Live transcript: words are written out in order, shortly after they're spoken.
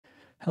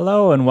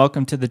Hello and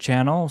welcome to the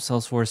channel,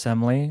 Salesforce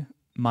Emily.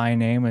 My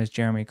name is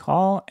Jeremy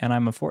Call and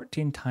I'm a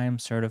 14-time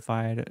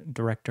certified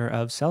director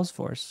of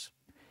Salesforce.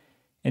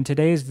 In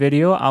today's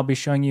video, I'll be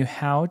showing you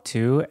how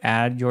to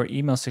add your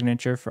email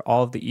signature for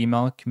all of the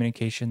email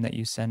communication that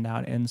you send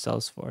out in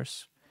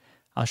Salesforce.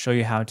 I'll show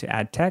you how to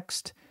add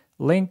text,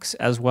 links,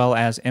 as well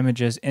as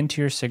images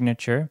into your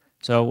signature.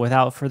 So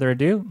without further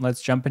ado,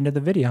 let's jump into the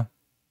video.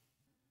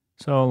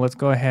 So let's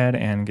go ahead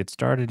and get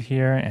started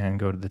here and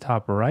go to the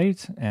top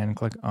right and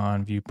click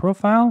on View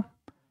Profile,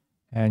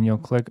 and you'll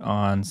click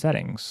on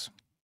Settings.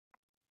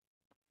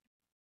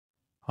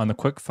 On the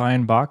quick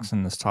find box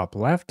in this top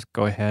left,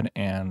 go ahead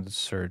and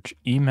search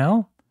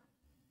Email,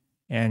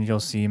 and you'll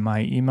see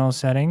My Email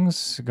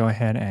Settings. Go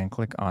ahead and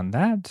click on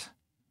that,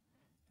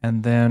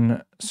 and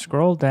then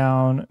scroll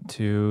down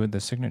to the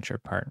signature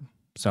part.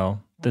 So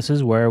this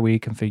is where we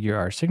configure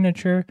our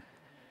signature.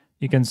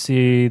 You can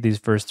see these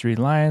first three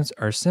lines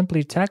are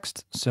simply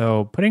text.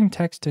 So putting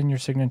text in your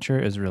signature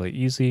is really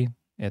easy.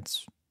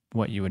 It's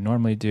what you would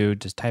normally do.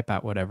 Just type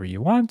out whatever you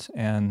want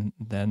and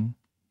then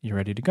you're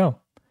ready to go.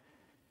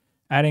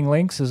 Adding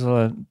links is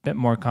a bit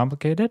more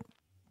complicated.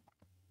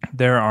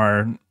 There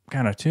are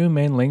kind of two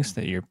main links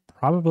that you're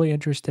probably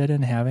interested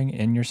in having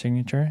in your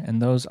signature. And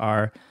those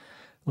are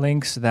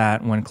links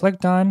that when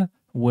clicked on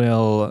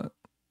will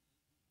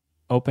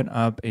open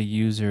up a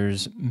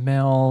user's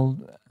mail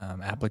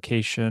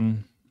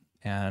application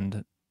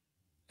and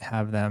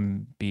have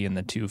them be in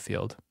the to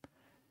field.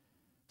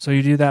 So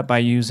you do that by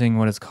using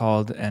what is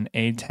called an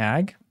A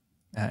tag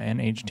in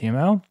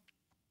HTML.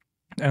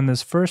 And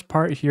this first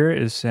part here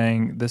is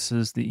saying this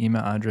is the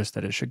email address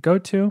that it should go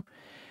to.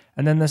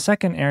 And then the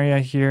second area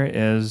here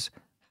is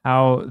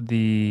how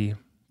the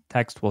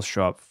text will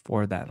show up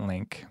for that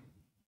link.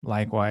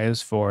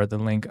 Likewise, for the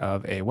link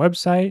of a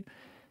website,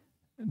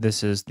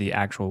 this is the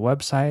actual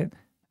website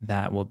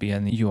that will be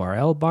in the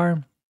URL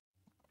bar.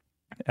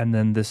 And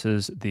then this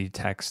is the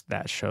text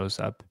that shows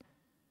up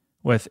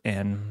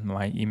within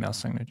my email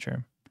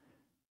signature.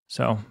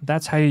 So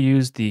that's how you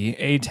use the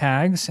A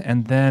tags.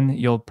 And then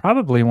you'll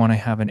probably want to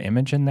have an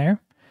image in there.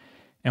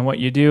 And what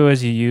you do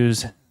is you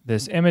use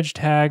this image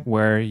tag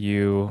where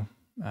you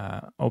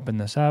open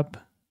this up,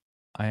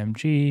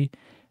 IMG,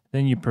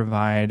 then you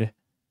provide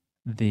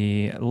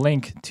the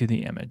link to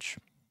the image.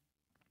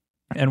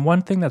 And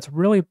one thing that's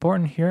really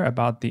important here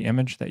about the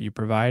image that you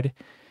provide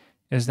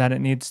is that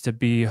it needs to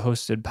be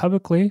hosted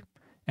publicly,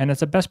 and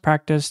it's a best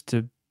practice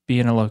to be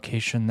in a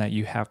location that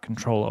you have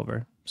control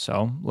over.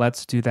 So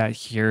let's do that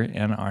here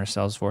in our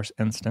Salesforce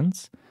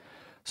instance.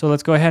 So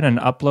let's go ahead and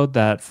upload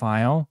that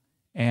file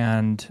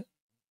and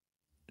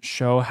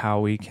show how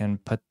we can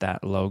put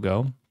that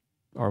logo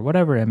or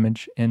whatever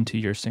image into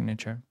your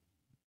signature.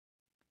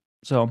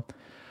 So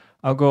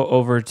I'll go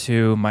over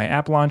to my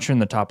app launcher in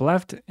the top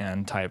left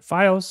and type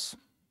Files.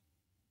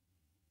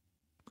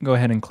 Go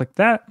ahead and click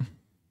that,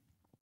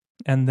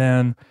 and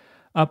then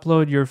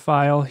upload your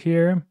file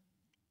here.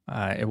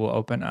 It will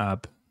open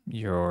up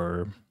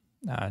your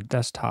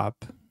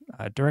desktop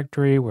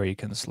directory where you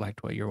can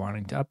select what you're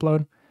wanting to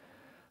upload.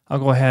 I'll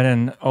go ahead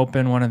and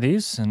open one of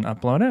these and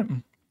upload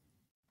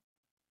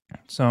it.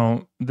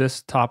 So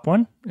this top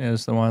one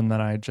is the one that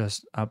I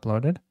just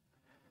uploaded.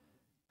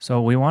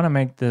 So we want to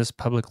make this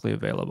publicly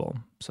available.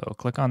 So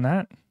click on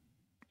that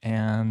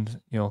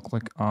and you'll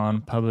click on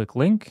Public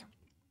Link.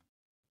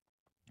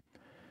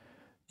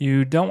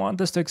 You don't want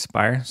this to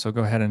expire, so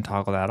go ahead and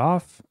toggle that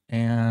off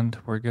and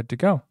we're good to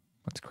go.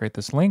 Let's create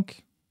this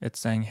link. It's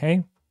saying,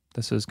 hey,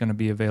 this is going to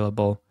be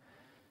available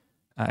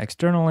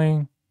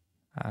externally.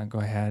 Go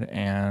ahead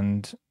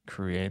and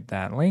create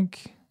that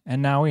link.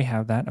 And now we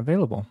have that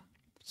available.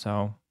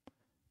 So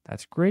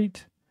that's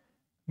great.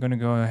 I'm going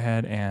to go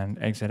ahead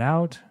and exit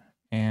out.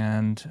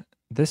 And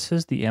this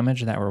is the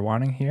image that we're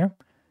wanting here.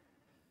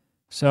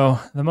 So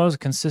the most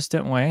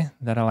consistent way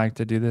that I like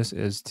to do this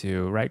is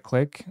to right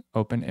click,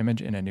 open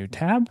image in a new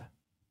tab,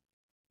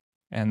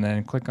 and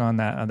then click on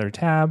that other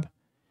tab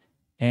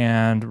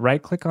and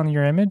right click on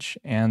your image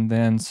and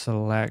then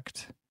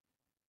select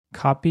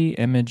copy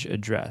image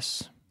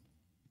address.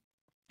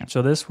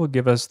 So this will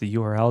give us the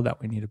URL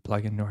that we need to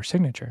plug into our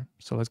signature.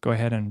 So let's go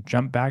ahead and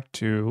jump back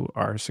to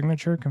our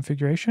signature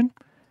configuration.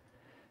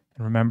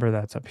 And remember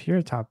that's up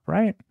here, top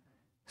right,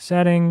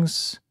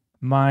 settings,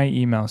 my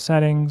email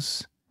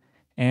settings.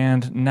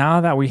 And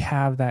now that we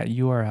have that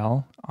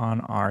URL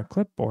on our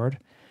clipboard,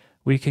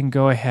 we can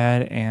go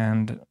ahead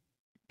and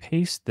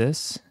paste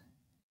this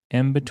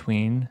in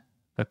between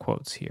the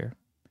quotes here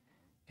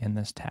in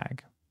this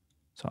tag.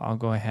 So I'll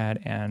go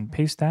ahead and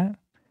paste that.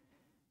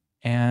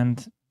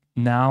 And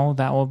now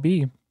that will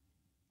be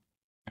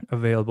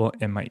available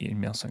in my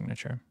email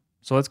signature.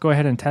 So let's go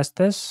ahead and test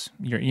this.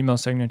 Your email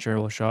signature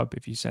will show up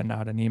if you send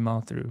out an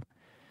email through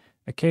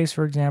a case,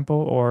 for example,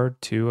 or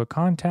to a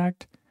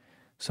contact.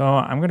 So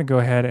I'm going to go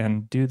ahead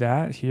and do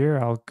that here.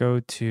 I'll go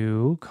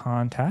to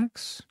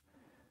contacts.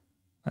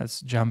 Let's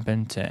jump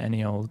into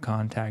any old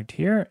contact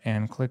here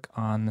and click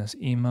on this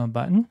email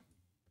button.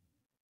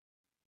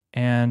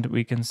 And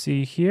we can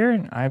see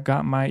here, I've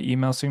got my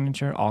email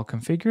signature all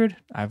configured.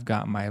 I've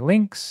got my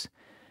links.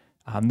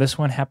 This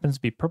one happens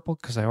to be purple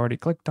because I already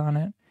clicked on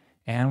it.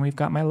 And we've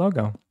got my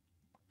logo.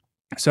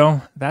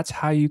 So that's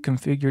how you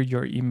configure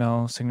your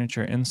email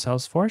signature in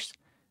Salesforce.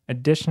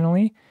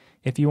 Additionally,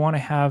 if you want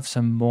to have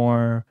some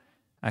more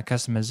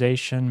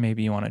customization,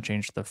 maybe you want to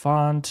change the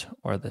font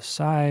or the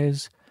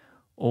size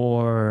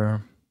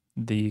or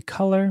the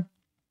color,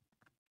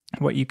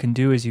 what you can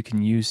do is you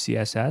can use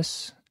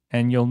CSS,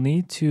 and you'll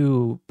need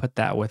to put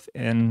that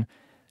within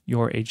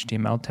your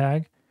HTML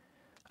tag.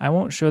 I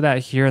won't show that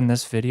here in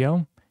this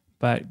video,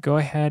 but go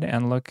ahead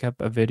and look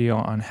up a video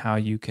on how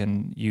you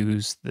can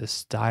use the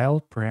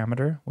style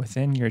parameter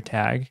within your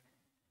tag,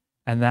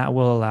 and that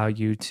will allow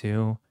you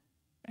to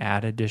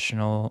add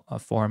additional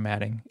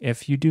formatting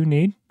if you do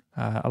need.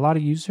 A lot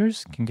of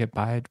users can get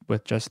by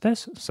with just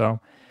this,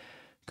 so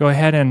go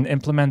ahead and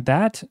implement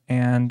that.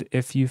 And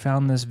if you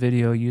found this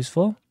video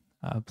useful,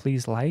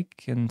 please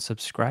like and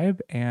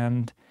subscribe.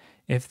 And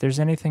if there's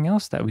anything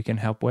else that we can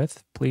help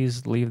with,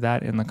 please leave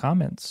that in the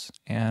comments.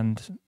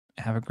 And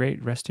have a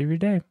great rest of your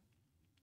day.